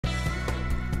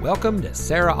Welcome to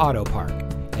Serra Auto Park,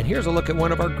 and here's a look at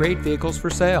one of our great vehicles for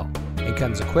sale. It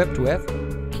comes equipped with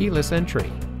keyless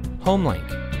entry,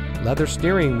 HomeLink, leather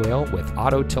steering wheel with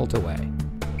auto tilt-away,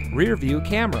 rear view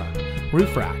camera,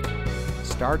 roof rack,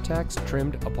 StarTex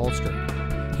trimmed upholstery,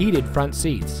 heated front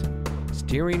seats,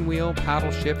 steering wheel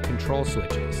paddle shift control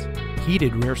switches,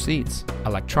 heated rear seats,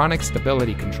 electronic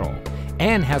stability control,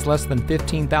 and has less than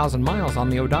 15,000 miles on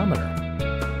the odometer.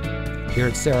 Here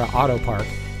at Serra Auto Park,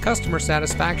 customer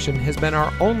satisfaction has been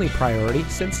our only priority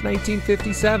since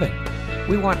 1957.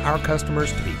 We want our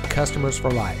customers to be customers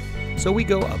for life, so we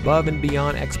go above and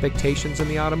beyond expectations in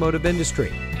the automotive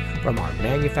industry. From our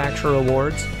manufacturer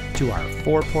awards to our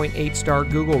 4.8-star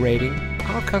Google rating,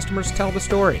 our customers tell the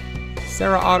story.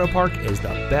 Serra Auto Park is the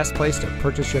best place to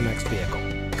purchase your next vehicle.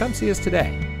 Come see us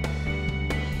today.